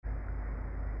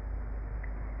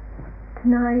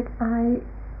Tonight I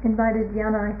invited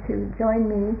Yanai to join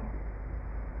me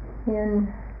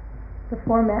in the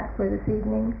format for this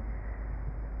evening.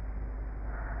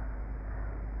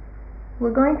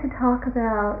 We're going to talk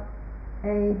about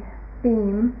a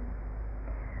theme,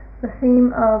 the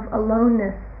theme of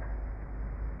aloneness.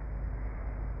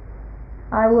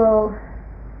 I will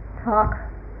talk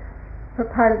for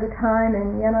part of the time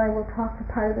and Yanai will talk for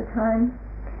part of the time.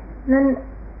 And then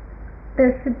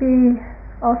there should be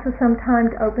also some time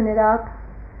to open it up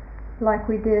like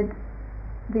we did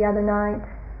the other night,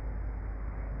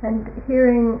 and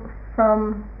hearing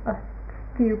from a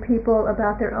few people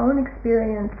about their own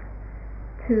experience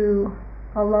to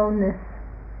aloneness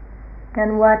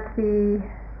and what the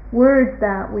words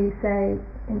that we say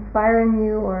inspire in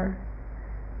you, or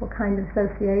what kind of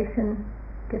association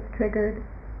gets triggered.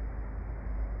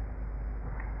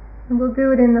 And we'll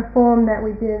do it in the form that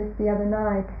we did the other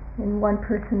night, in one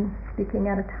person speaking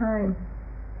at a time,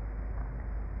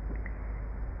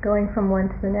 going from one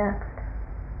to the next.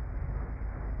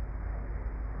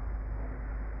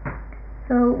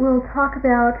 So we'll talk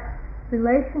about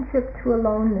relationship to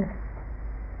aloneness,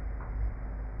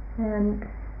 and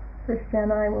first Jen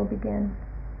and I will begin.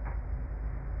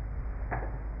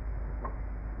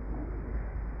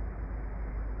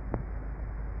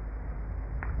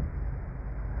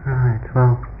 Right,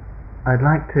 well, I'd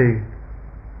like to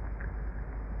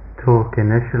talk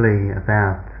initially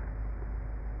about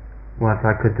what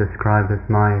I could describe as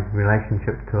my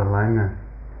relationship to aloneness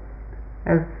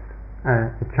as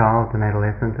a child, an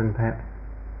adolescent, and perhaps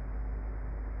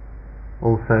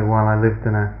also while I lived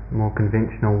in a more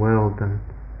conventional world than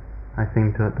I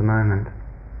seem to at the moment.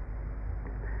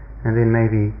 And then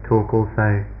maybe talk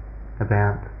also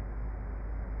about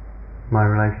my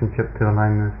relationship to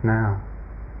aloneness now,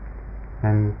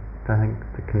 and I think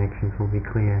the connections will be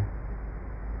clear.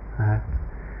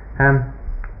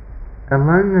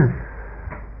 Aloneness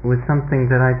was something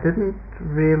that I didn't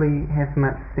really have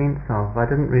much sense of. I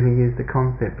didn't really use the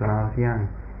concept when I was young,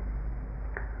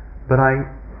 but I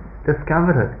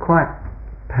discovered it quite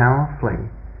powerfully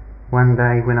one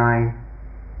day when I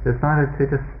decided to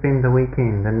just spend the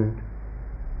weekend and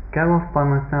go off by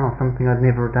myself, something I'd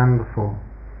never done before.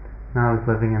 And I was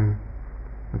living in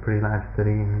a pretty large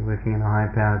city and working in a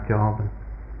high-powered job, and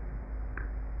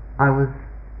I was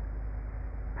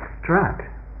struck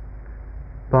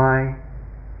by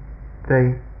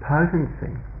the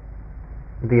potency,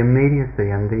 the immediacy,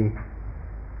 and the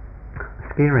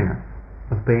scariness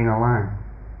of being alone.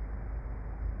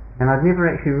 And I'd never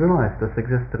actually realized this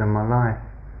existed in my life.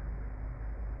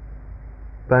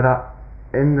 But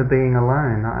in the being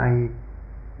alone, I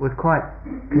was quite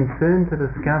concerned to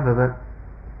discover that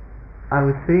I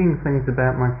was seeing things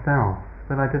about myself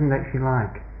that I didn't actually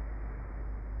like.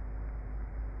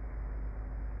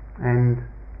 And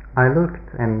I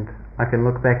looked, and I can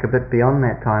look back a bit beyond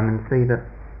that time and see that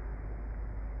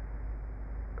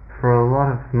for a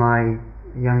lot of my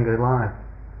younger life,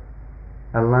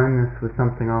 aloneness was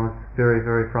something I was very,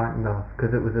 very frightened of,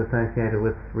 because it was associated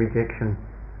with rejection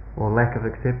or lack of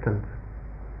acceptance.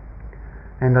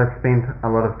 And I spent a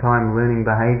lot of time learning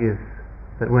behaviours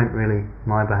that weren't really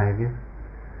my behaviours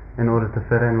in order to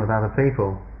fit in with other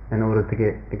people, in order to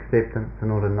get acceptance,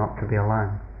 in order not to be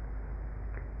alone.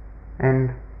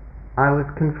 And I was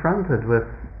confronted with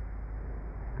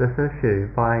this issue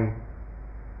by,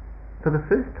 for the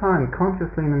first time,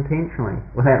 consciously and intentionally,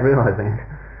 without realising it,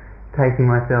 taking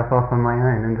myself off on my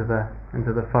own into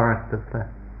the forest of the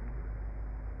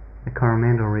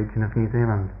Coromandel region of New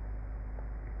Zealand,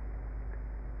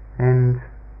 and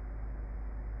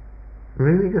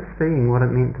really just seeing what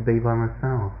it meant to be by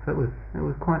myself. It was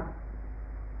quite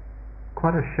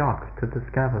a shock to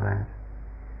discover that.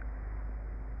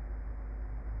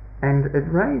 And it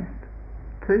raised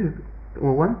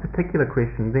one particular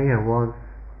question there was,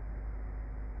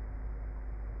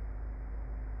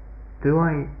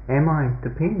 am I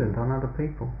dependent on other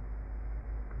people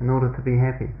in order to be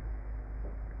happy?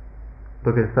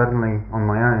 Because suddenly on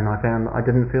my own I found that I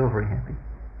didn't feel very happy.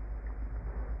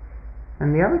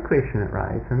 And the other question it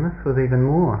raised, and this was even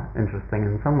more interesting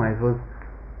in some ways, was,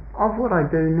 of what I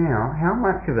do now, how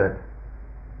much of it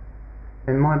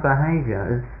in my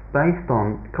behaviour is based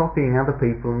on copying other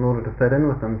people in order to fit in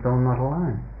with them so I'm not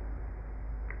alone?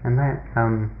 And that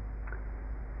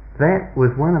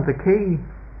was one of the key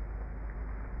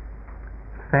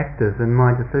factors in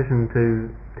my decision to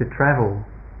travel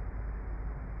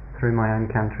through my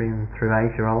own country and through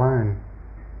Asia alone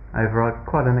over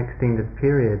quite an extended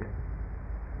period,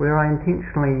 where I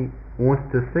intentionally wanted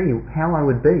to see how I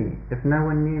would be if no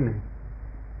one knew me.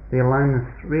 The aloneness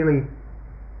really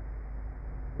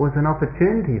was an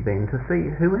opportunity then to see,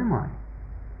 who am I?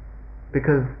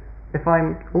 Because if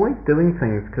I'm always doing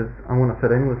things because I want to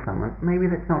fit in with someone, maybe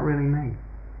that's not really me.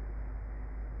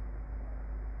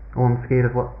 Or I'm scared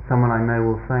of what someone I know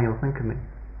will say or think of me.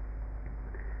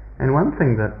 And one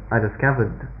thing that I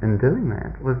discovered in doing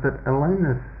that was that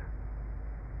aloneness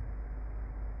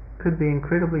could be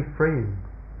incredibly freeing.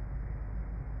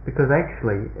 Because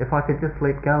actually, if I could just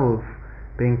let go of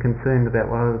being concerned about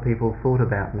what other people thought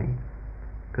about me,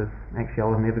 because actually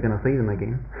I was never going to see them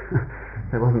again,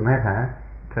 it wasn't that hard,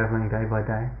 travelling day by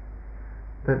day,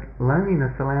 that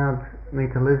loneliness allowed me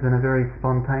to live in a very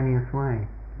spontaneous way.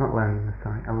 Not loneliness,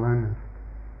 sorry, aloneness.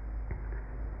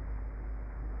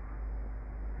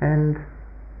 And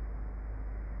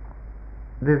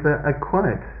there's a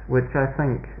quote which I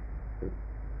think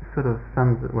sort of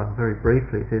sums it, well, very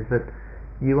briefly. It says that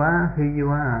you are who you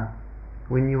are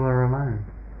when you are alone,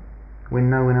 when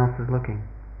no one else is looking.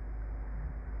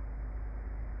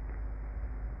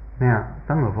 Now,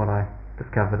 some of what I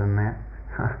discovered in that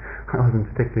I wasn't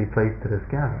particularly pleased to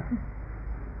discover,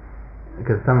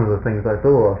 because some of the things I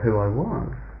saw of who I was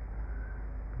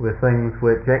were things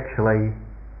which actually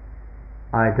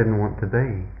I didn't want to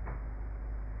be.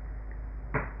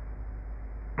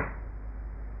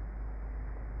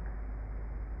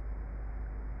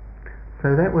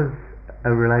 So that was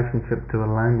a relationship to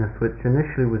aloneness which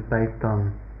initially was based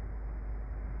on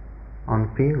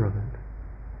fear of it,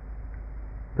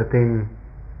 but then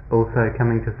also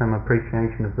coming to some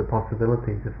appreciation of the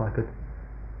possibilities if I could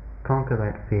conquer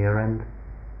that fear, and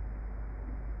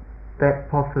that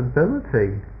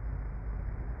possibility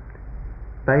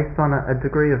based on a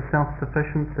degree of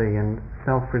self-sufficiency and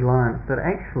self-reliance, that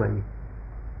actually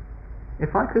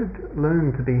if I could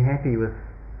learn to be happy with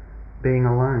being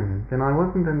alone, then I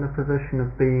wasn't in the position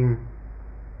of being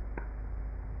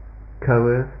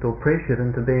coerced or pressured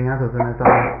into being other than as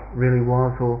I really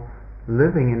was, or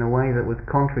living in a way that was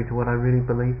contrary to what I really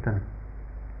believed in.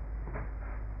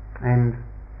 And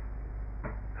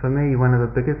for me, one of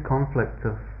the biggest conflicts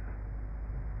of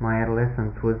my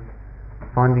adolescence was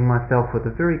finding myself with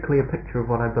a very clear picture of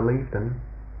what I believed in,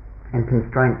 and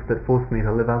constraints that forced me to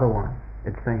live otherwise,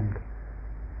 it seemed.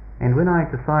 And when I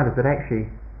decided that actually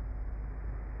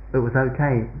it was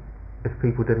okay if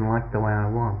people didn't like the way I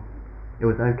was, it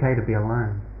was okay to be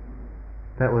alone,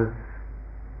 that was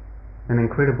an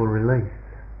incredible release.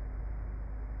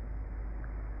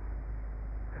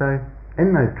 So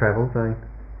in those travels I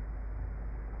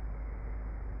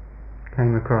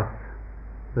came across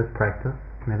this practice,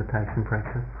 meditation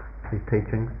practice, these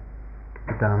teachings,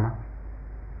 the Dharma,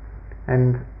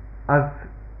 and I've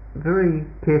very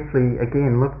carefully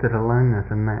again looked at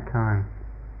aloneness in that time.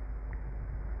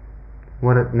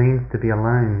 What it means to be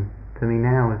alone to me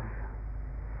now is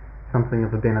something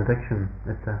of a benediction.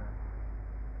 It's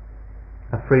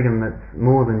a freedom that's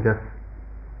more than just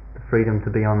the freedom to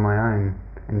be on my own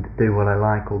and to do what I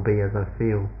like or be as I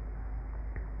feel.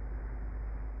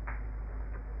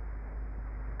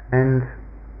 And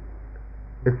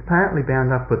it's partly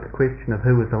bound up with the question of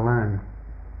who is alone.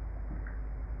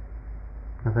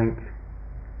 I think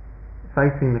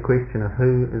facing the question of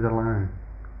who is alone,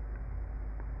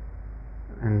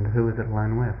 and who is it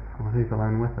alone with, or who's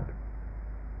alone with it,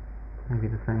 maybe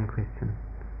the same question.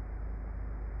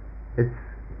 It's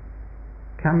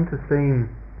come to seem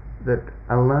that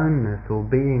aloneness, or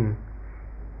being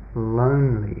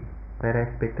lonely, that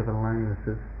aspect of aloneness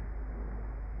is,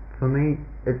 for me,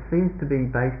 it seems to be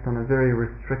based on a very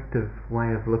restrictive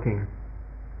way of looking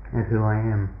at who I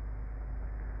am.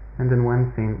 And in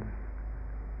one sense,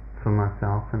 for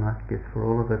myself, and I guess for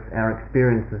all of us, our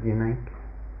experience is unique.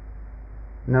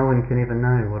 No one can ever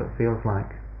know what it feels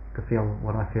like to feel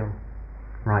what I feel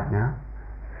right now,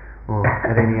 or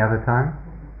at any other time.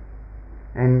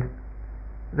 And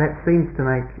that seems to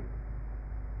make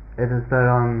it as though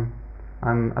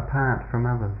I'm apart from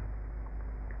others.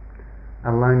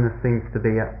 Aloneness seems to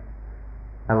be a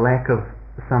lack of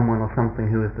someone or something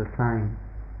who is the same.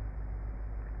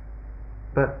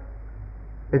 But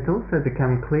it's also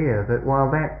become clear that while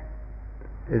that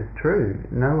is true,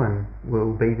 no one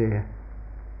will be there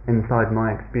inside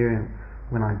my experience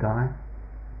when I die.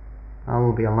 I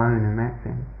will be alone in that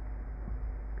sense.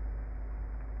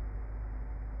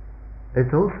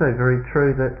 It's also very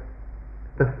true that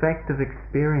the fact of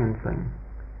experiencing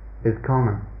is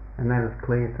common, and that is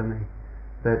clear to me,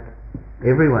 that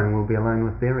everyone will be alone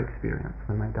with their experience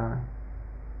when they die.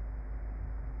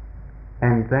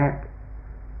 And that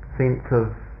sense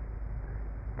of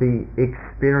the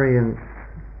experiencing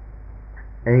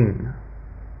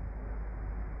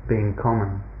being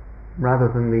common,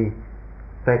 rather than the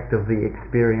fact of the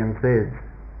experiences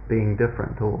being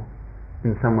different or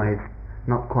in some ways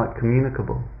not quite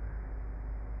communicable,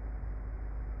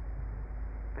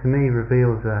 to me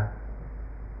reveals a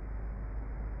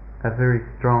very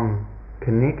strong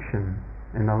connection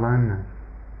in aloneness.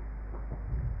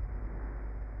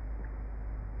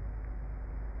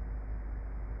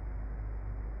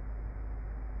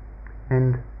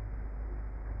 And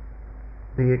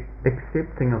the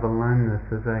accepting of aloneness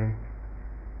is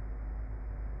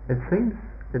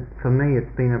for me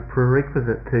it's been a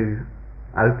prerequisite to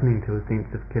opening to a sense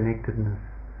of connectedness.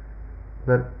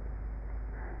 That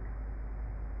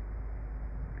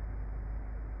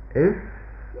if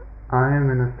I am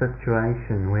in a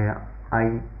situation where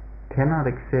I cannot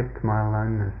accept my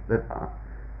aloneness, that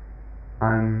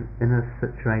I'm in a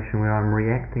situation where I'm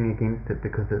reacting against it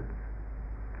because it's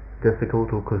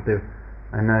difficult or because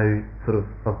I know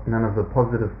none of the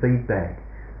positive feedback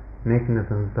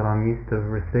mechanisms that I'm used to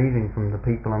receiving from the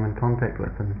people I'm in contact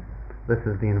with, and this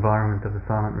is the environment of a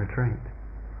silent retreat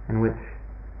in which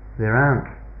there aren't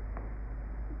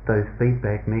those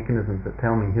feedback mechanisms that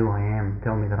tell me who I am,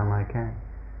 tell me that I'm okay.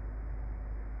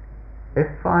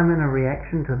 If I'm in a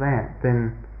reaction to that,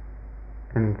 then,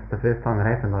 and the first time it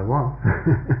happened I was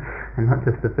and not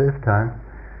just the first time,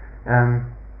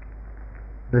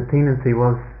 the tendency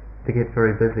was to get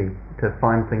very busy, to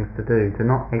find things to do, to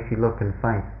not actually look and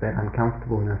face that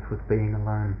uncomfortableness with being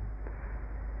alone.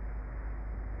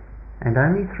 And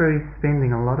only through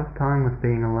spending a lot of time with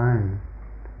being alone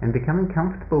and becoming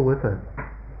comfortable with it,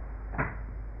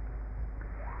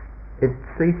 it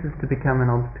ceases to become an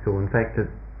obstacle. In fact, it,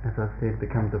 as I said,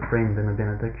 becomes a friend and a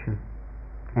benediction.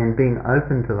 And being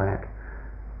open to that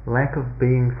lack of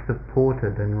being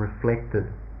supported and reflected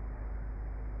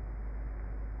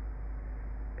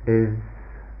is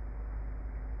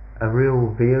a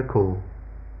real vehicle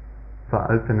for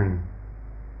opening.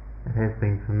 It has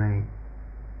been for me.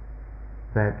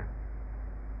 That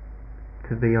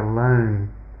to be alone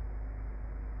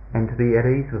and to be at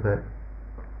ease with it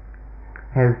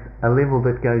has a level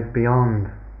that goes beyond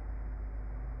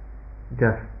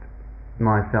just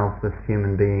myself, this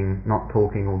human being, not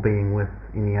talking or being with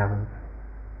any others.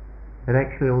 It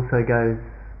actually also goes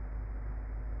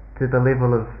to the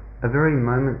level of a very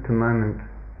moment-to-moment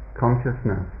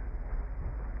consciousness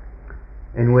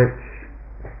in which,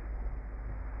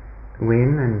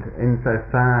 when and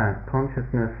insofar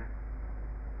consciousness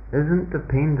isn't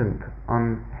dependent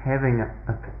on having a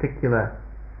particular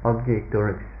object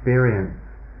or experience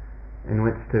in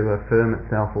which to affirm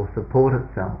itself or support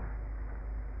itself,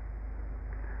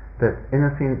 that in a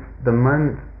sense the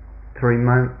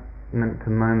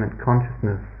moment-to-moment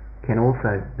consciousness can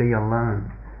also be alone.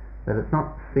 That it's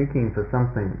not seeking for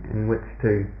something in which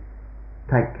to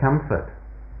take comfort,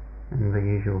 in the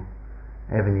usual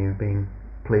avenue being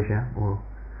pleasure or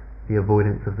the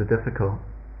avoidance of the difficult.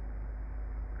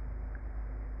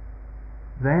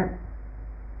 That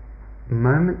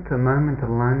moment-to-moment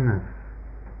aloneness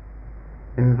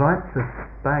invites a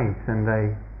space and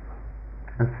a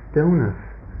stillness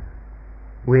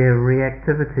where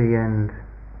reactivity and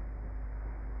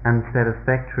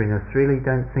unsatisfactoriness really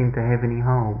don't seem to have any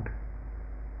hold.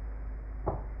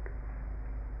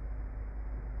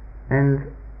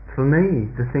 And for me,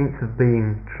 the sense of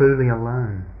being truly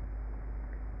alone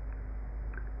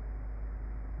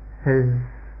has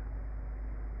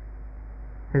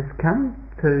come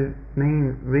to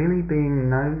mean really being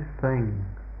no thing,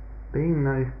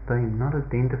 not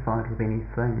identified with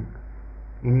anything,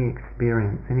 any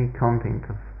experience, any content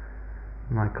of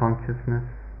my consciousness.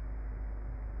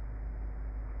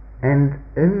 And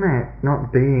in that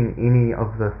not being any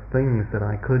of the things that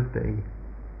I could be,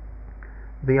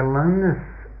 the aloneness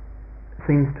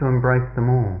seems to embrace them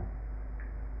all.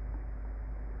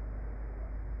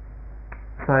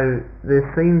 So there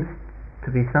seems to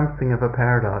be something of a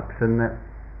paradox in that,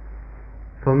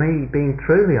 for me, being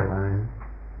truly alone,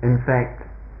 in fact,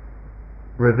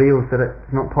 reveals that it's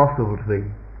not possible to be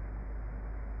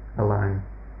alone.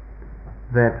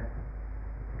 That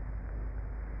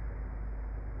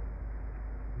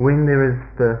when there is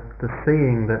the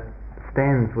seeing that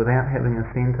stands without having a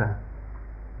centre,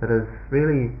 that is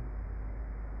really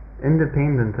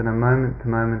independent in a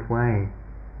moment-to-moment way,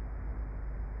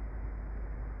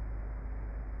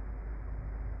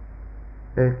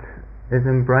 it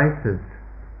embraces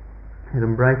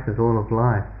all of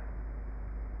life.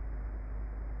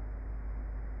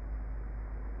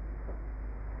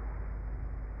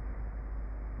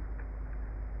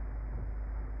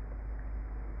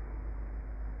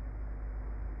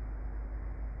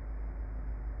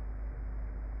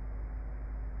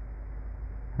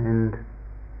 And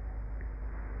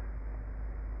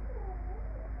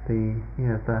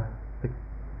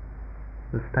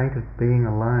the state of being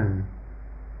alone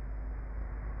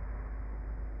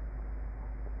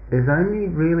is only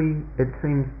really, it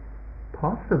seems,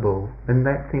 possible in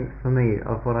that sense for me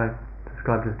of what I've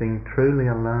described as being truly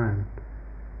alone,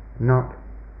 not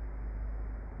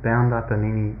bound up in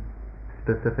any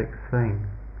specific thing,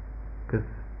 because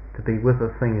to be with a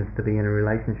thing is to be in a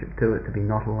relationship to it, to be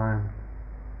not alone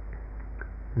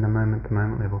in a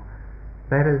moment-to-moment level.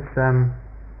 That is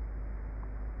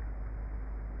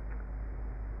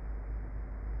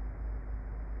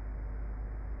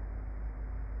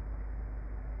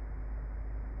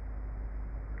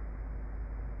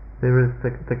there is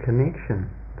the connection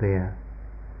there,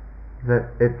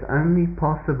 that it's only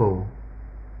possible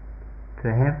to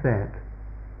have that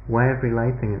way of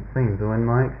relating, it seems, or in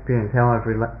my experience, how I've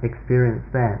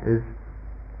experienced that is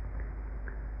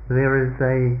there is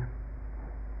a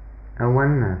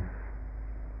oneness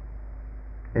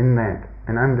in that,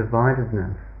 an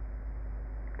undividedness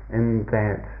in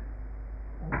that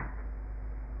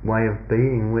way of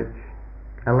being, which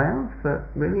allows for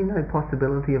really no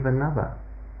possibility of another.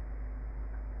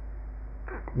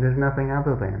 There's nothing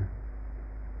other than.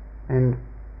 And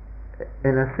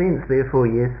in a sense, therefore,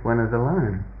 yes, one is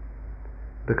alone,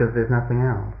 because there's nothing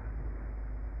else.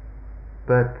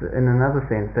 But in another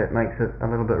sense, that makes it a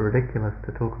little bit ridiculous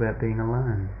to talk about being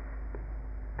alone.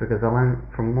 Because alone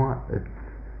from what? It's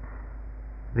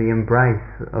the embrace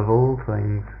of all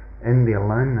things in the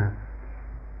aloneness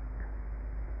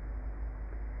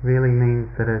really means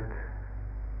that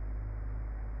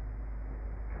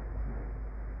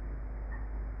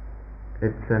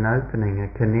it's an opening, a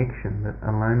connection, that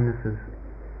aloneness is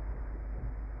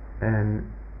an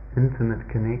intimate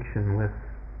connection with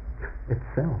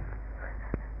itself,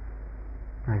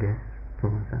 I guess,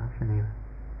 for myself anyway.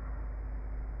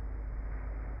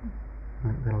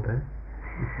 Right, that'll do.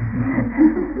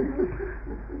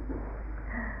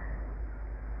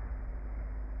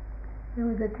 There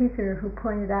was a teacher who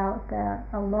pointed out that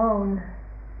alone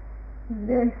is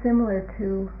very similar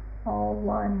to all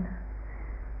one.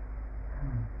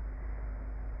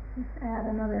 Just add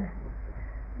another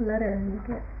letter and you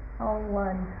get all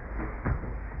one.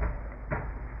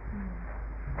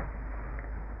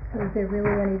 So is there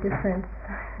really any difference?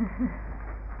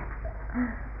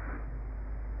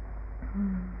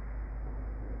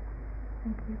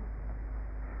 Thank you.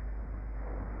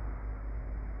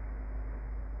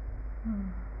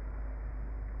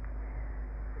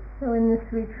 So in this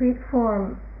retreat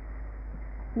form,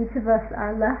 each of us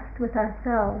are left with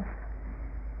ourselves.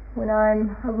 When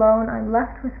I'm alone, I'm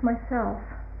left with myself.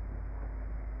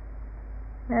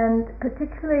 And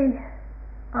particularly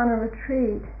on a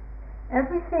retreat,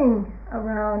 everything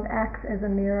around acts as a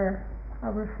mirror,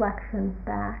 a reflection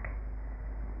back.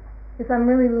 Because I'm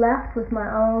really left with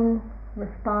my own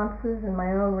responses and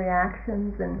my own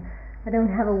reactions, and I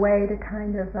don't have a way to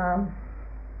kind of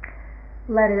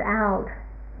let it out,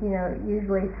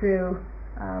 usually through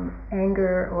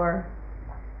anger or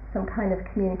some kind of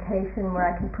communication where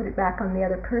I can put it back on the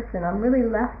other person. I'm really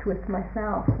left with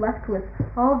myself, left with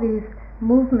all these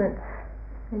movements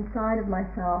inside of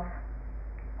myself.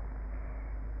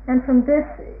 And from this,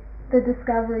 the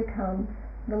discovery comes,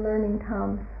 the learning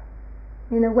comes,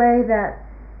 in a way that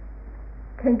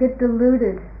can get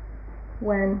diluted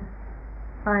when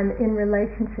I'm in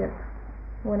relationship,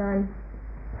 when I'm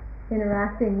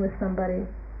interacting with somebody,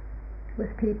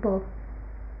 with people.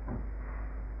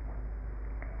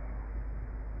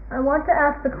 I want to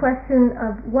ask the question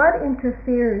of what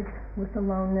interferes with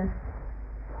aloneness?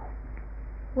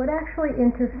 What actually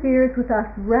interferes with us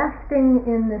resting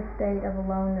in this state of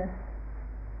aloneness,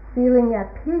 feeling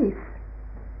at peace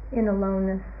in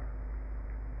aloneness?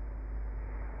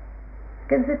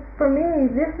 Because for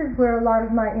me, this is where a lot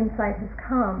of my insight has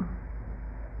come.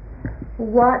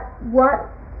 What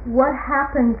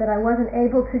happened that I wasn't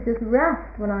able to just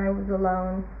rest when I was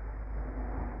alone,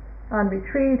 on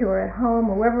retreat or at home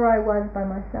or wherever I was by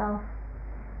myself?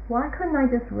 Why couldn't I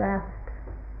just rest?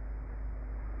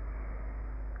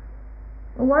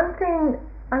 One thing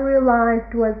I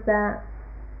realized was that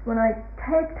when I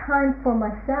take time for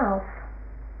myself,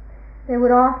 there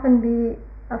would often be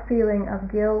a feeling of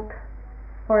guilt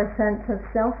or a sense of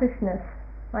selfishness.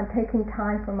 I'm taking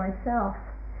time for myself.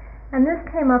 And this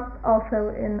came up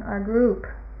also in our group,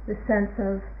 the sense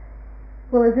of,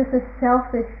 well, is this a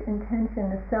selfish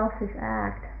intention, a selfish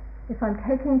act, if I'm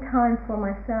taking time for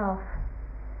myself?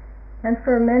 And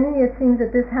for many it seems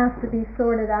that this has to be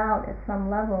sorted out at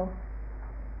some level.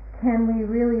 Can we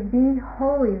really be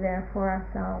wholly there for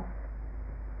ourselves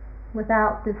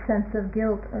without this sense of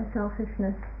guilt or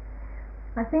selfishness?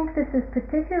 I think this is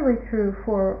particularly true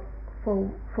for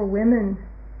for women,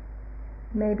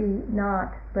 maybe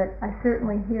not, but I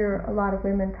certainly hear a lot of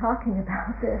women talking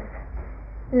about this,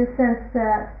 in the sense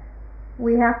that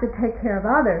we have to take care of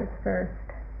others first.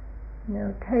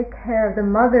 Take care of the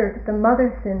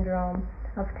mother syndrome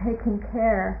of taking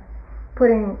care,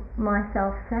 putting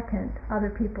myself second, other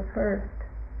people first.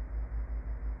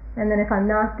 And then if I'm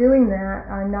not doing that,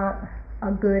 I'm not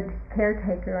a good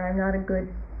caretaker, I'm not a good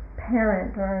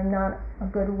parent, or I'm not a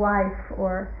good wife,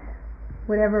 or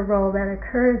whatever role that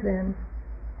occurs in.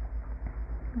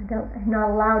 I'm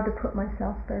not allowed to put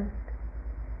myself first.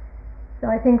 So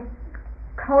I think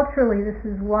culturally this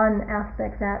is one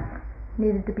aspect that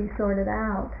needed to be sorted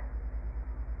out.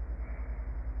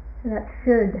 I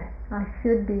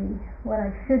should be what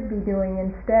I should be doing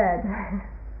instead.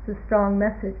 It's a strong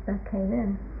message that came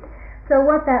in. So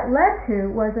what that led to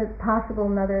was a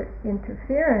possible another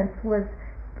interference, was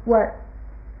what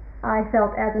I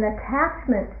felt as an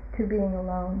attachment to being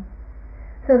alone.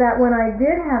 So that when I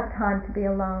did have time to be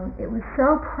alone, it was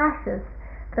so precious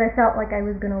that I felt like I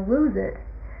was going to lose it,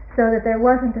 so that there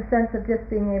wasn't a sense of just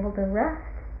being able to rest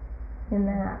in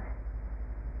that.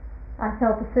 I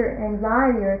felt a certain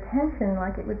anxiety or tension,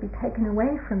 like it would be taken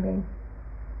away from me.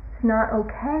 It's not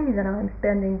okay that I'm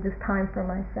spending this time for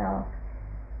myself.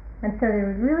 And so there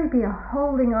would really be a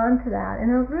holding on to that, and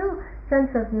a real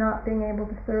sense of not being able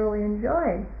to thoroughly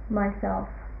enjoy myself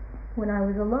when I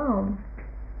was alone.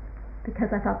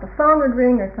 Because I thought the phone would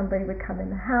ring, or somebody would come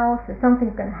in the house, or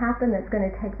something's going to happen that's going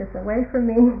to take this away from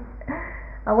me.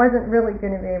 I wasn't really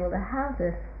going to be able to have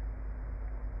this.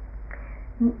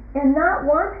 And not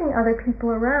wanting other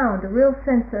people around, a real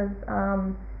sense of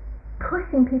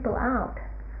pushing people out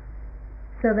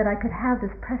so that I could have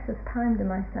this precious time to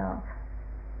myself.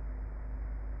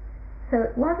 So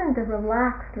it wasn't a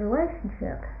relaxed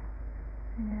relationship,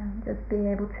 just being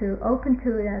able to open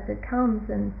to it as it comes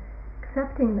and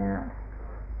accepting that,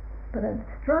 but a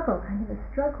struggle, kind of a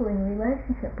struggling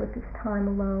relationship with this time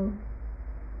alone.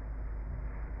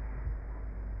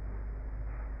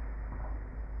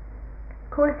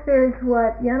 Of course, there's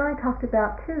what Yen and I talked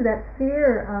about too, that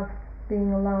fear of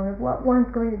being alone, of what one's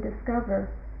going to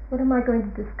discover. What am I going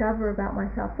to discover about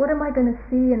myself? What am I going to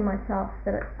see in myself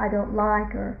that I don't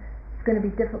like, or it's going to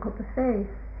be difficult to face?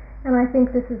 And I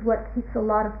think this is what keeps a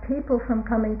lot of people from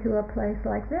coming to a place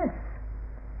like this.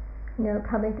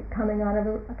 Coming out of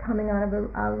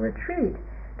a retreat.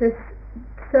 There's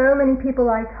so many people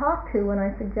I talk to when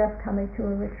I suggest coming to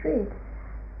a retreat.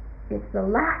 It's the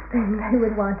last thing they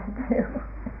would want to do,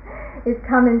 is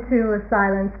come into a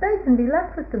silent space and be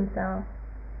left with themselves.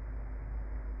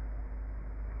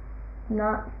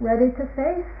 Not ready to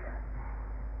face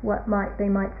what they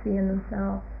might see in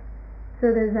themselves.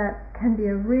 So can be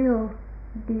a real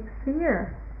deep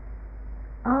fear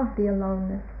of the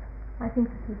aloneness. I think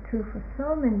this is true for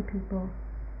so many people.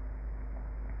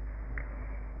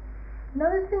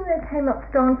 Another thing that came up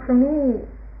strong for me,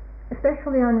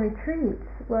 especially on retreats,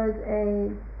 was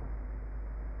a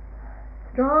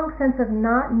strong sense of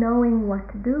not knowing what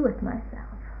to do with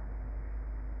myself.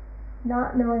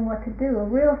 Not knowing what to do, a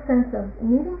real sense of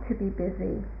needing to be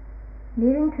busy,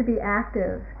 needing to be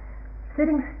active.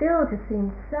 Sitting still just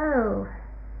seemed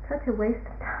such a waste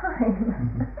of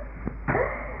time.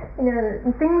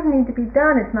 Things need to be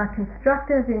done, it's not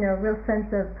constructive, a real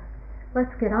sense of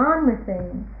let's get on with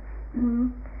things.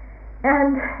 And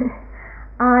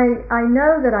I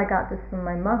know that I got this from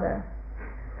my mother,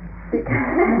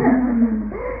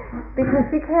 because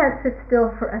she can't sit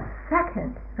still for a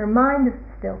second. Her mind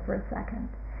isn't still for a second.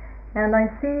 And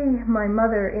I see my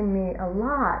mother in me a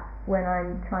lot when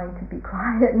I'm trying to be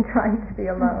quiet and trying to be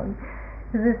alone.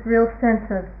 There's this real sense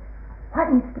of what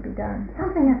needs to be done?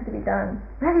 Something has to be done.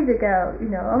 Ready to go.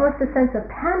 Almost a sense of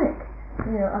panic.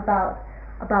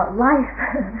 About life,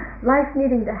 life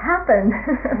needing to happen.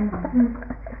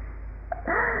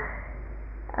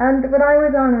 And when I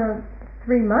was on a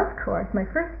 3-month course, my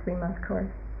first 3-month course,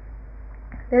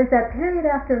 there's that period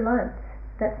after lunch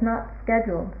that's not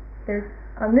scheduled.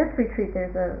 On this retreat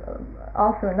there's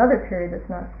also another period that's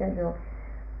not scheduled,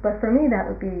 but for me that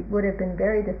would have been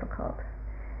very difficult.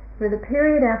 For the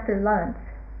period after lunch,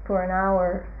 for an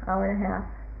hour and a half,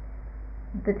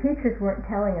 the teachers weren't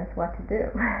telling us what to do.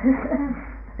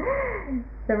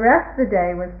 The rest of the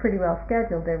day was pretty well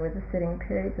scheduled. There were the sitting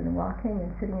periods and the walking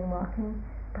and sitting and walking.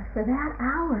 But for that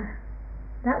hour,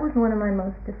 that was one of my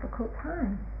most difficult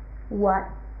times. What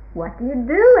do you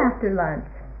do after lunch?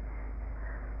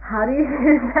 How do you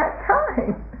use that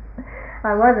time?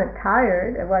 I wasn't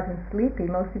tired. I wasn't sleepy.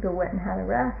 Most people went and had a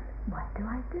rest. What do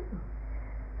I do?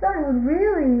 So I would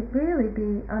really, really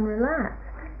be unrelaxed.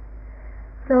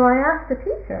 So I asked the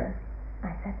teacher,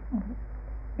 I said,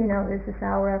 there's this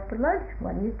hour after lunch,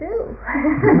 what do you do?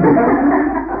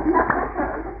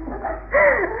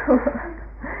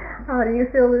 How do you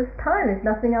fill this time? There's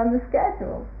nothing on the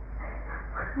schedule.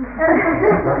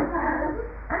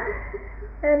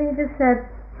 And he just said,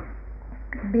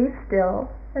 be still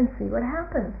and see what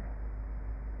happens.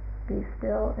 Be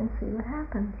still and see what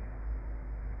happens.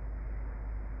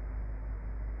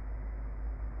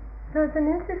 So it's an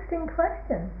interesting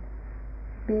question.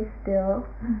 Be still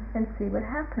and see what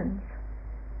happens.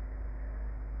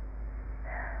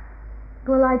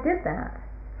 Well, I did that.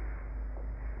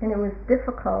 And it was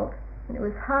difficult and it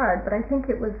was hard, but I think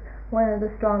it was one of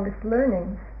the strongest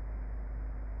learnings.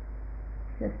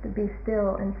 Just to be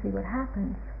still and see what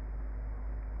happens.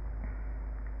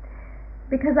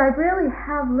 Because I really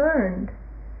have learned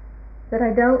that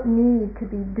I don't need to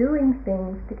be doing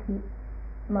things to keep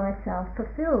myself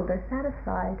fulfilled or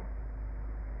satisfied.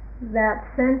 That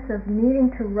sense of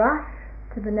needing to rush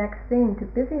to the next thing, to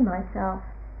busy myself,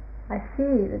 I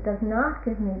see that does not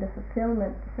give me the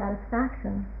fulfillment, the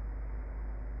satisfaction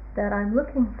that I'm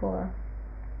looking for.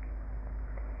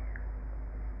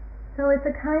 So it's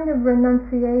a kind of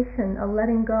renunciation, a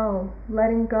letting go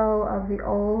of the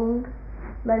old,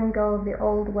 letting go of the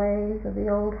old ways, of the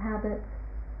old habits,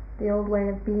 the old way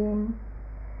of being,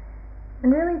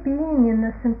 and really being in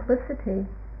the simplicity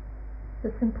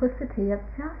of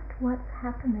just what's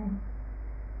happening,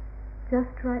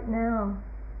 just right now.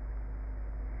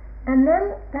 And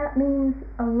then that means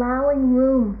allowing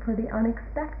room for the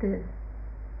unexpected.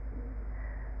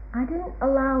 I didn't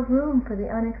allow room for the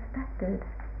unexpected.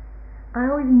 I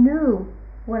always knew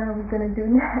what I was going to do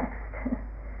next.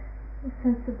 A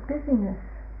sense of busyness.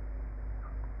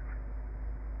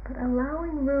 But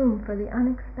allowing room for the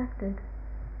unexpected,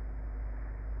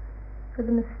 for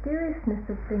the mysteriousness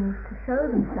of things to show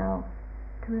themselves,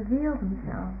 to reveal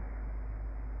themselves.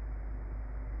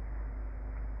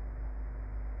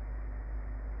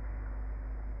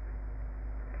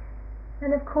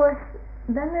 And of course,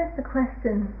 then there's the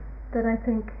question that I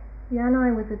think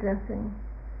Yanai was addressing.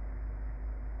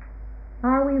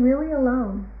 Are we really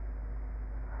alone?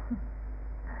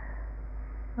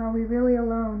 Are we really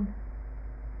alone?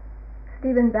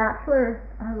 Stephen Batchelor,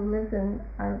 who lives in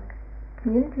our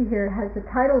community here, has the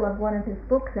title of one of his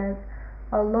books as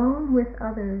Alone with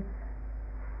Others.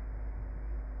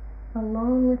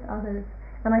 Alone with others.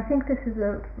 And I think this is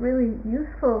a really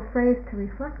useful phrase to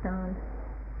reflect on.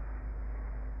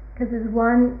 Because is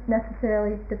one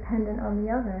necessarily dependent on the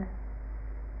other?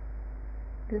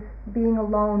 Does being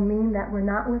alone mean that we're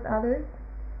not with others?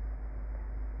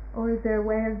 Or is there a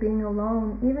way of being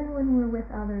alone even when we're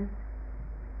with others?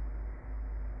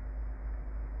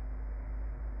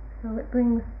 So it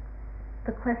brings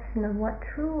the question of what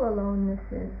true aloneness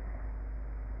is.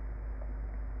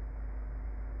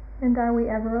 And are we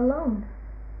ever alone?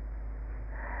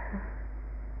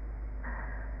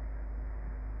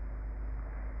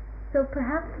 So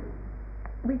perhaps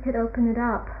we could open it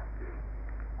up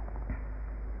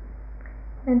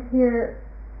and hear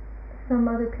some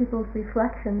other people's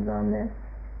reflections on this,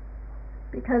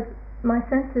 because my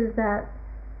sense is that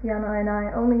Yana and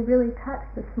I only really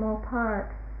touched a small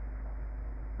part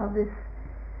of this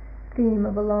theme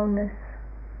of aloneness.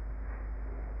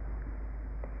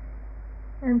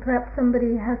 And perhaps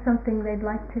somebody has something they'd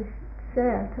like to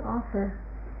share, to offer,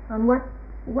 on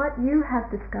what you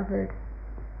have discovered.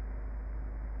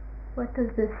 What does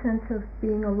this sense of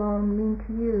being alone mean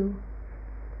to you?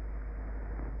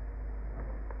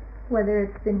 Whether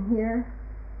it's been here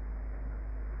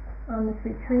on this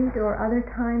retreat or other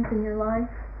times in your life,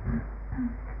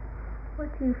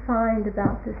 what do you find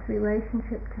about this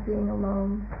relationship to being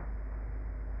alone?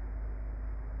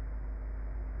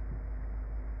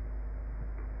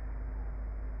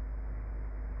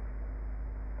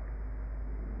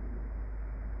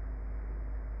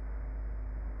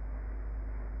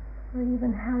 Or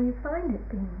even how you find it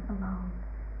being alone.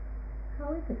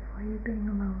 How is it for you being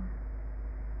alone?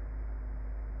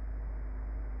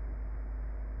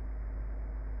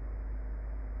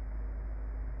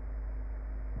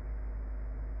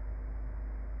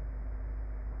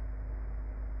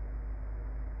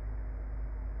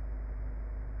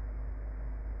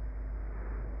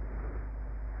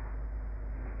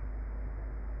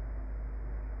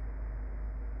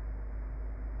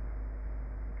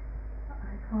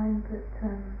 I find that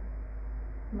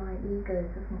my ego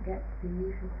doesn't get the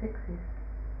usual fixes.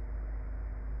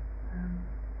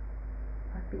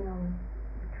 I've been on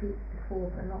retreats before,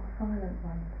 but not silent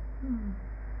ones. And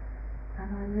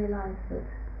I realise that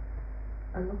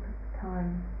a lot of the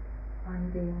time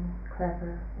I'm being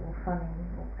clever or funny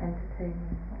or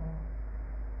entertaining or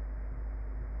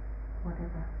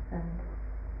whatever. And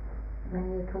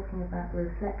when you were talking about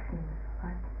reflections,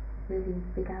 I really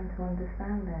began to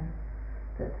understand then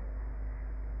that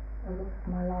a lot of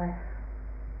my life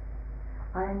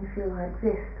I only feel I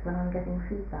exist when I'm getting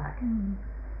feedback.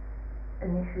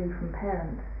 Initially from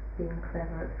parents, being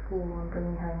clever at school and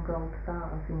bringing home gold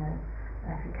stars,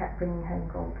 if you kept bringing home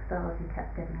gold stars, you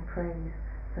kept getting praise,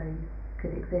 so you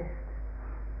could exist.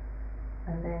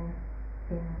 And then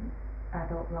in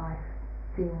adult life,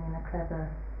 being in a clever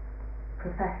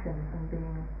profession and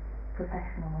being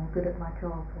professional and good at my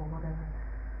job or whatever,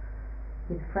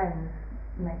 with friends,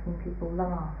 making people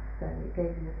laugh, so it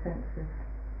gave you a sense of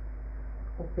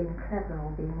being clever or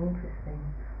being interesting.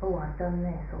 Oh, I've done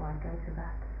this, or I go to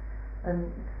that. And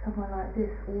somewhere like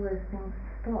this, all those things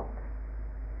stopped.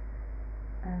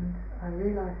 And I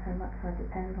realise how much I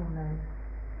depend on those,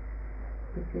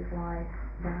 which is why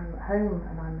when I'm at home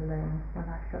and I'm alone, when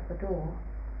I shut the door,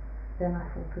 then I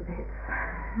fall to bits.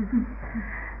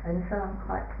 And so I'm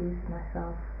quite pleased with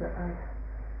myself that I've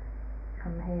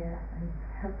come here and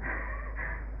have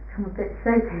come a bit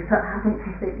shaky, but I haven't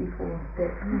completely fallen to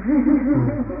bits.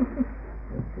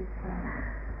 Which is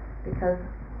because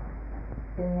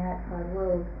in the outside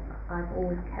world I've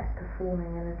always kept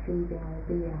performing and achieving or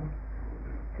being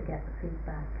to get the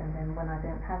feedback, and then when I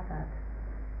don't have that,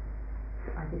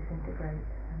 I disintegrate.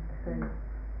 And so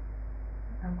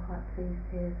I'm quite pleased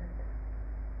here that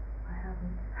I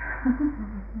haven't.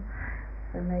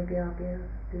 So maybe I'll be able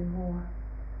to do more.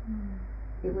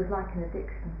 It was like an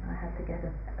addiction. I had to get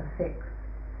a fix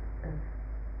of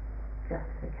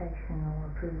justification or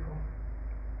approval,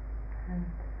 and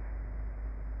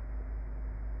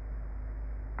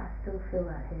I still feel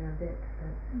that here a bit,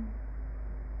 but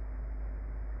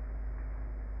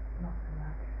not so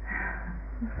much.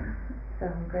 So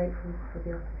I'm grateful for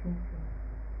the opportunity.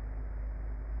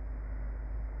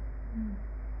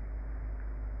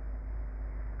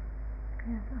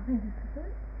 Yes, I think this is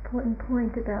an important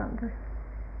point about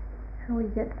how we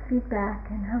get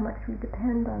feedback and how much we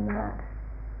depend on that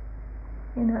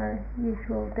in our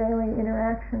usual daily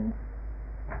interactions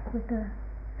with the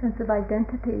sense of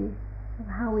identity of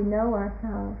how we know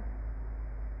ourselves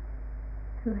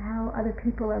to how other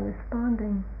people are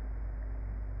responding.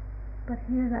 But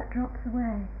here that drops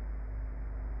away.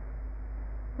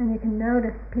 And you can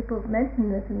notice people mention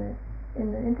this in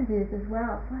the interviews as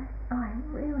well. It's like, oh, I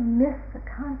really miss the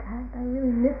contact, I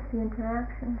really miss the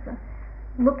interactions.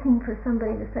 Looking for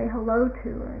somebody to say hello to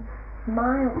or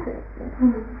smile to.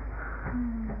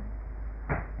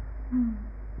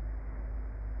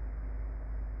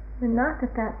 And not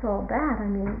that that's all bad, I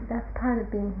mean, that's part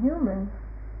of being human.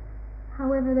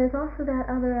 However, there's also that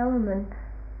other element.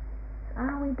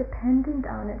 Are we dependent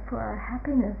on it for our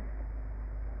happiness?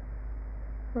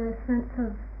 For a sense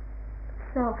of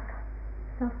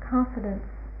self-confidence,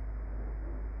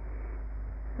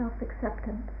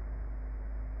 self-acceptance?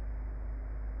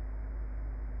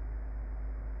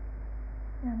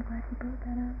 Yeah, I'm glad you brought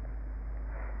that up.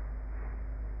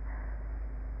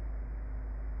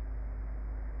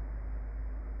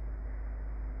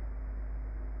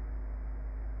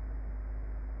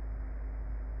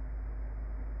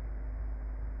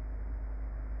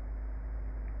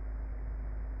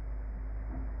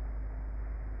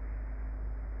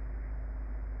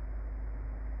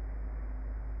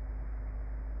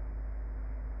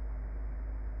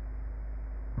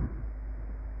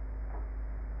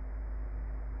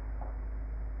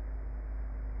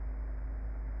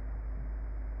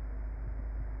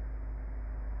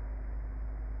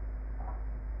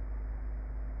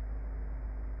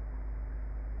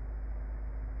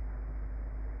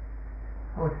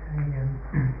 I would say,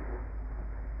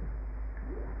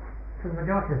 for the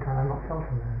majority of the time I've not felt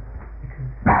alone,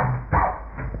 because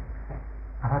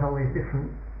I've had all these different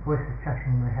voices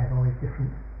chatting in my head, all these different,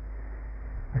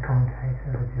 the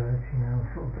commentator, the judge,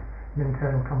 sort of an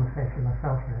internal conversation with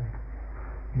myself really.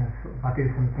 Sort of I do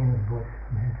something, there's a voice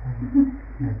from here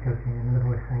saying, judging, and another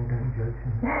voice saying don't judge.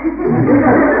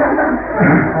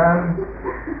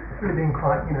 It's really been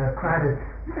quite, crowded.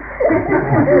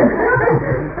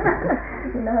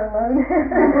 You're not alone.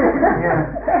 Yeah,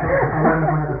 alone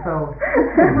with my other soul.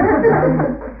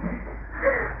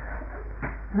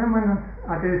 And then when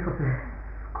I do sort of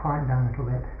quieten down a little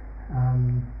bit,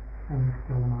 and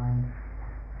still the mind,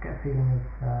 I get a feeling of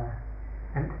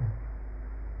emptiness.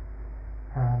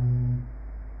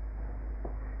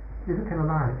 It doesn't feel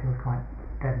alive, it feels quite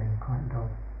deadening, quite dull.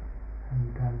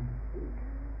 And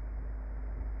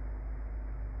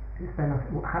it's then I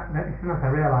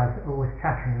realise that all this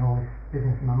chattering, all this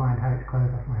business in my mind, how it's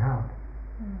closed off my heart,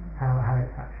 how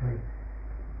it's actually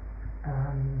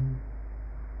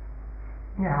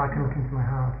how I can look into my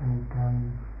heart and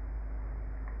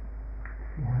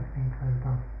see how it's being closed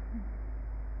off.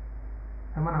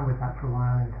 And when I'm with that for a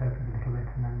while, I interpret a little bit,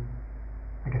 and then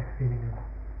I get a feeling of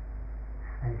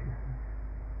spaciousness.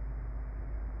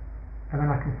 And then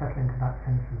I can settle into that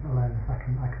sense of aloneness. I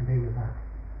can be with that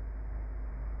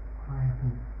when I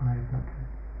open up to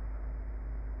it.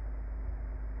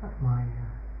 That's my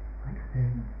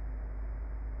experience.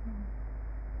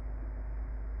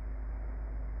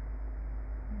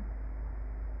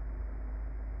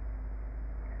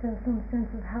 So some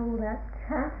sense of how that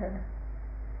chatter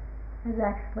has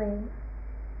actually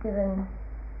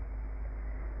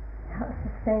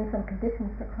sustained some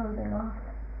conditions for closing off.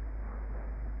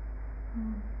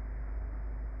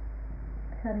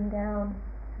 Shutting down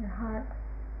your heart.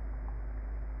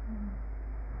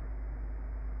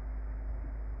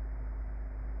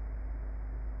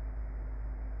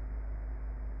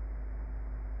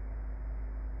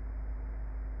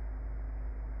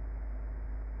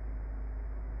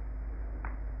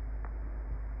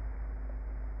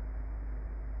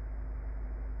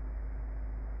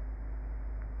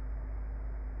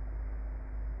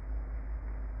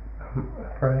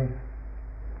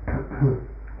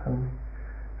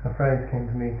 A phrase came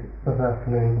to me this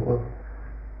afternoon was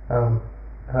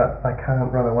that I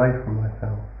can't run away from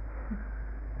myself,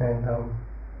 and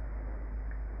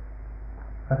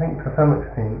I think to some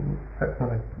extent, perhaps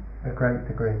not a great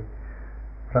degree,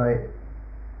 but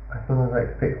I sometimes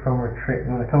expect from retreat,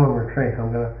 when I come on retreat,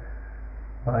 I'm going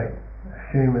to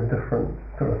assume a different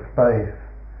sort of space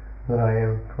than I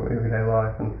am from everyday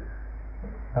life, and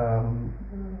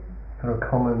sort of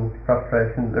common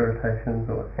frustrations, irritations,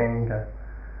 or anger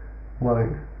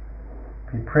won't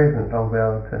be present. I'll be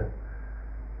able to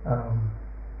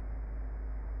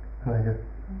just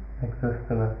exist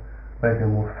in a maybe a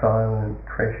more silent,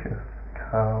 precious,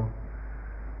 calm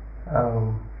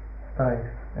space,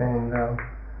 and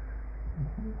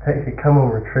actually come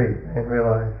on retreat and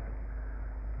realise,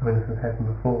 this has happened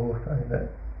before also,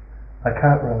 that I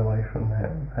can't run away from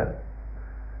that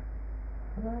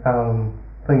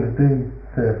things do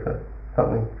surface,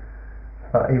 something,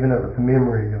 even if it's a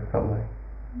memory of something,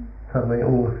 suddenly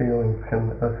all the feelings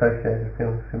associated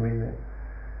feelings can be there,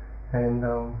 and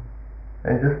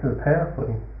just as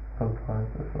powerfully sometimes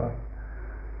it's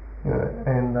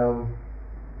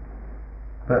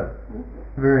but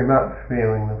very much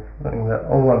feeling this thing that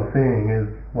all I'm seeing is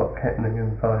what's happening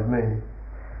inside me.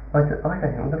 I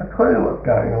haven't got a clue what's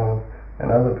going on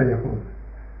in other people's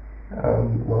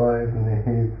lives and their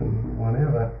heads and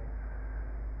whatever.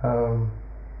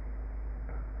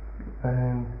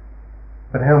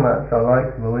 But how much I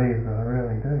like to believe that I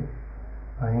really do.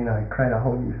 I create a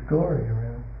whole new story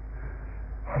around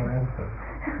things.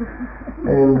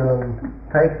 And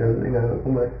take it,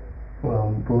 almost,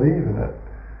 believe in it.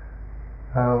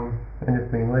 And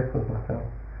just being left with myself.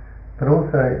 But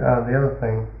also the other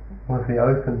thing was the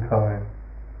open time.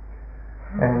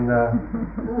 And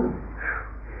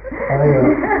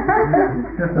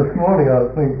just this morning I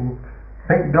was thinking,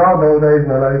 thank God all days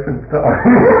not open time.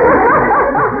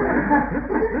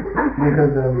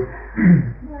 Because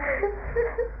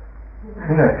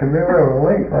it can be real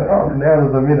relief, now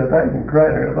there's a meditation,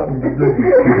 great, I got something to do.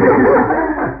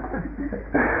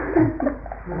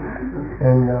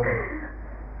 And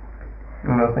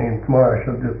I was thinking tomorrow I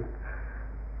should just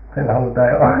spend the whole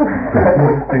day off and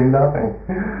just do nothing.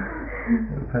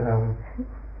 But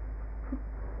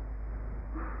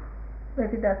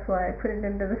maybe that's why I put it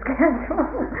into the schedule,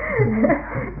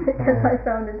 because I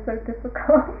found it so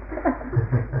difficult.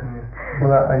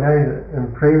 Well, I know that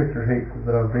in previous retreats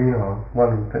that I've been on,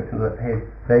 one in particular that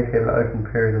they had an open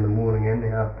period in the morning and the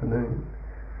afternoon.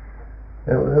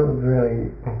 It was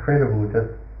really incredible,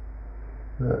 just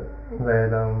that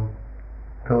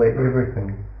to let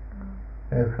everything,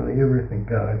 absolutely everything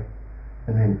go,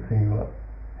 and then see what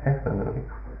happened.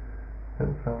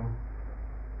 It's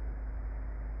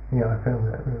I found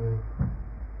that really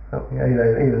something.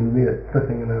 Even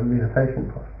sitting in a meditation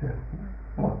posture.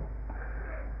 Well,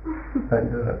 don't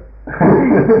do it.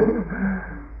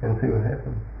 And see what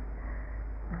happens.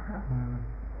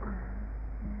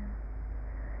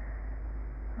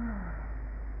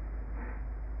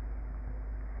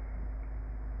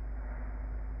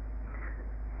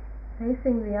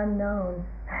 Facing the unknown.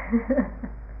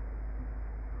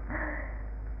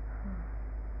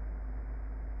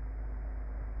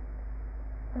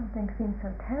 Something seems so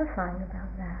terrifying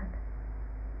about that.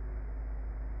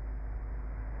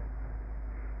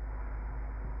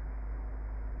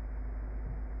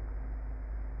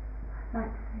 I'd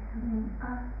like to say something.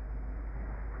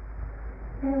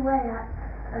 In a way,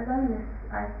 aloneness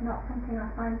it's not something I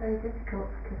find very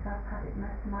difficult because I've had it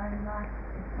most of my own life.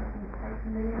 It's something that's very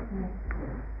familiar to me.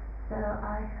 So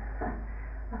I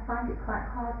find it quite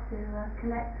hard to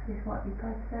connect with what you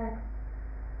both said.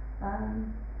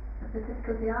 But the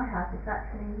difficulty I have is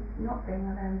actually not being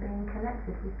alone, being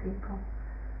connected with people.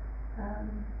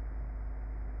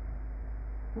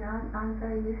 I'm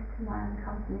very used to my own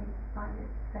company. I find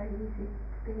it very easy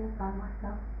to be by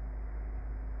myself.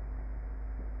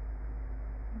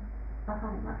 I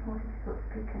find it much more difficult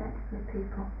to be connected with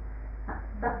people.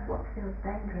 That's what feels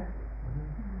dangerous.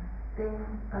 Being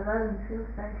alone feels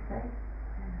very safe.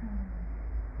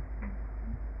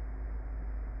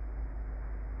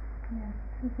 Yes,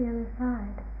 this is the other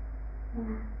side.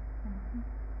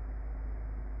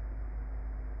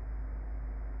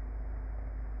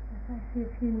 Yes, I see a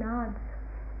few nods,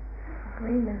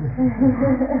 agreement.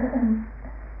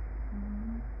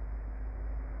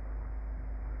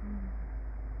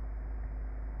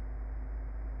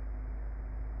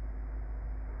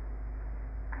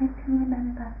 I can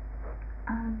remember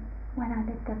when I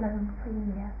lived alone for a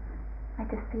year, I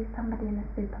just see somebody in the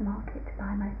supermarket to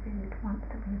buy my food once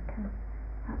a week, and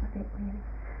that was it really.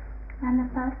 And the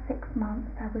first 6 months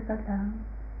I was alone,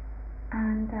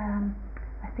 and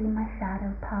I see my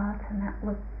shadow part, and that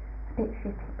was a bit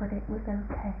shitty, but it was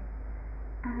okay.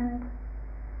 And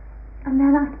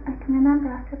then I can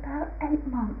remember after about 8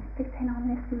 months sitting on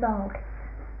this log,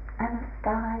 and the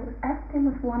sky, everything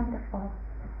was wonderful.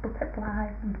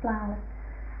 Butterflies and flowers.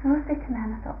 I was sitting there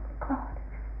and I thought, God,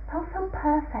 it's all so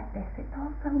perfect this, it's all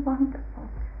so wonderful.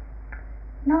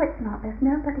 No, it's not. There's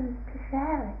nobody to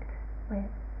share it with.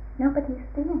 Nobody's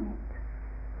seeing it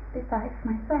besides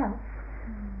myself.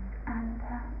 And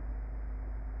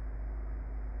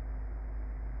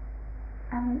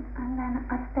then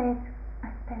I stayed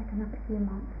another few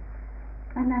months.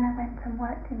 And then I went and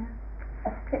worked in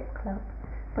a strip club.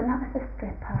 But not as a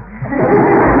stripper, as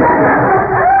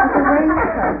a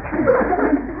waitress.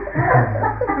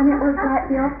 And it was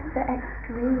like the opposite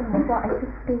extreme of what I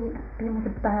could see being with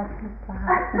the birds and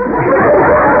flowers.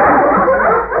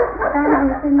 Then I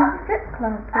was in a strip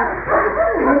club with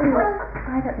maybe,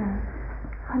 I don't know,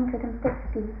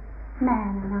 150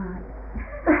 men and I.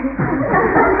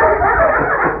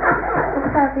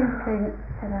 Serving drinks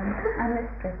to them and the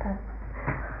strippers.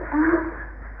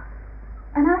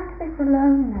 And after this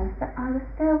aloneness, I was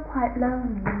still quite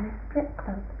lonely in this strip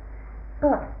club.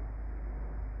 But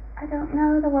I don't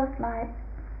know, there was like,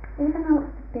 even though it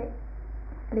was a bit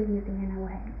sleazy in a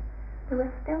way, there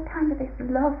was still kind of this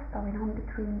love going on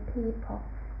between people.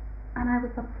 And I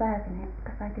was observing it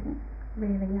because I didn't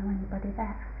really know anybody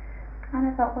there.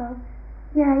 And I thought, well,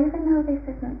 yeah, even though this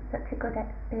isn't such a good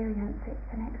experience,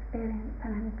 it's an experience,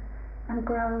 and I'm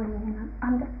growing in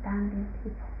understanding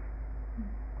people.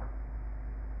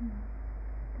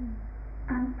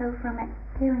 And so from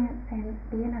experiencing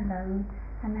being alone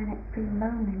and then extreme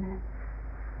loneliness,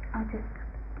 I just,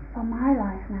 for my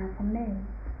life now, for me,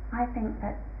 I think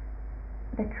that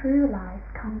the true life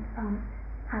comes from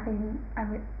having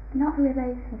not a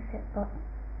relationship, but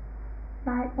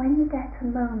like when you get a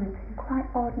moment in quite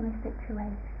ordinary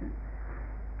situations,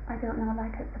 I don't know,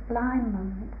 like a sublime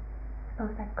moment,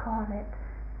 suppose I'd call it,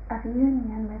 of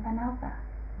union with another.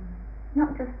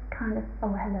 Not just kind of,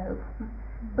 oh hello,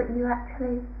 but you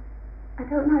actually, I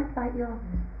don't know, it's like your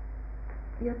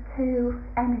two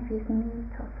energies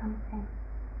meet or something.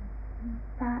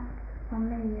 That for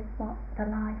me is what the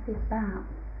life is about,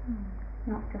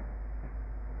 not just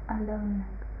aloneness.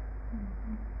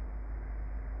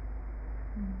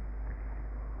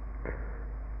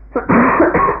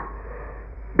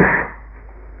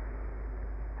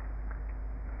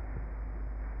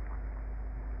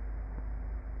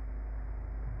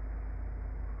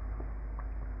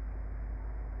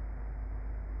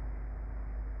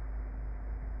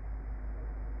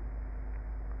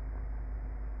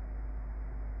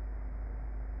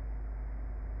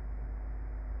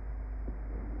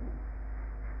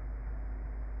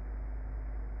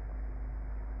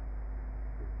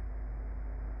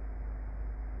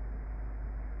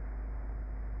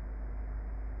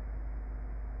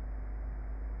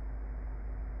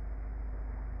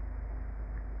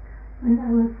 When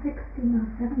I was 16 or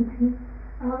 17,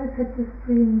 I always had this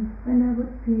dream when I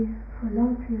would be for a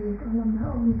long period all on my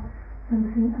own,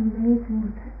 something amazing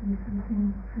would happen, something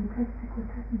fantastic would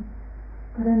happen.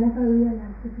 But I never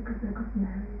realized it because I got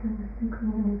married and lived in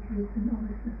communities and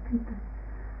always with people.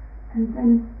 And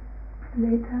then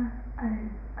later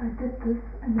I did this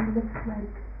and I lived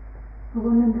like for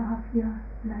 1.5 years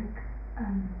like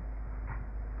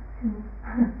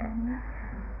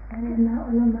and now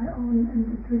all on my own,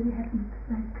 and it really happened.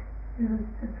 Like it was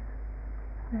just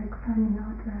like finding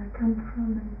out where I come from,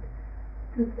 and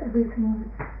just everything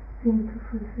which seemed to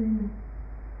fulfill me.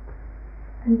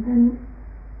 And then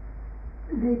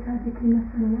later I became a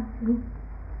sannyasi,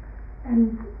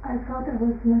 and I thought I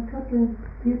was in a total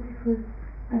beautiful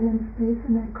balanced space,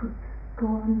 and I could go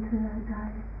on till I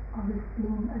die, always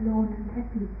being alone and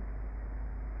happy.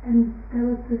 And there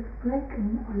was this break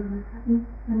in all of a sudden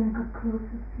when I got close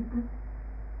with people,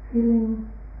 feeling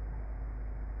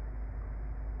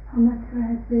how much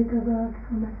I had built a world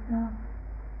for myself,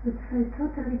 which felt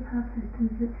totally perfect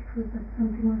and beautiful, but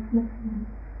something was missing, and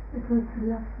it was the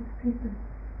love of people.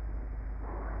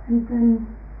 And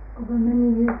then, over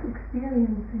many years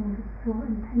experiencing this so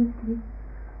intensely,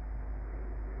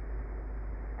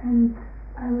 and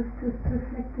I was just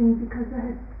reflecting, because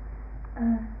I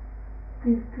had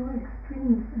these two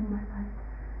extremes in my life,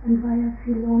 and why I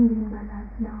feel lonely in my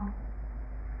life now.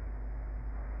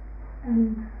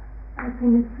 And I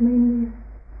think it's mainly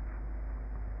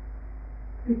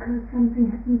because something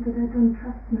happened that I don't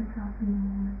trust myself in the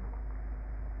moment.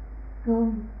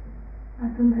 So I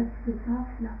don't have the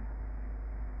self-love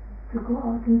to go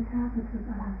out in service with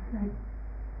others, like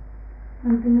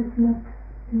something is not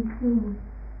in tune.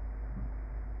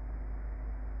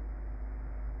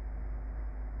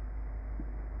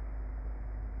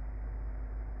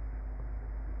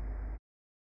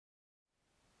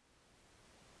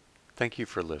 Thank you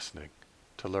for listening.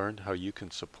 To learn how you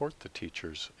can support the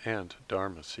teachers and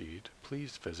Dharma Seed,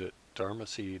 please visit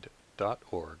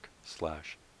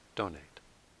dharmaseed.org/donate.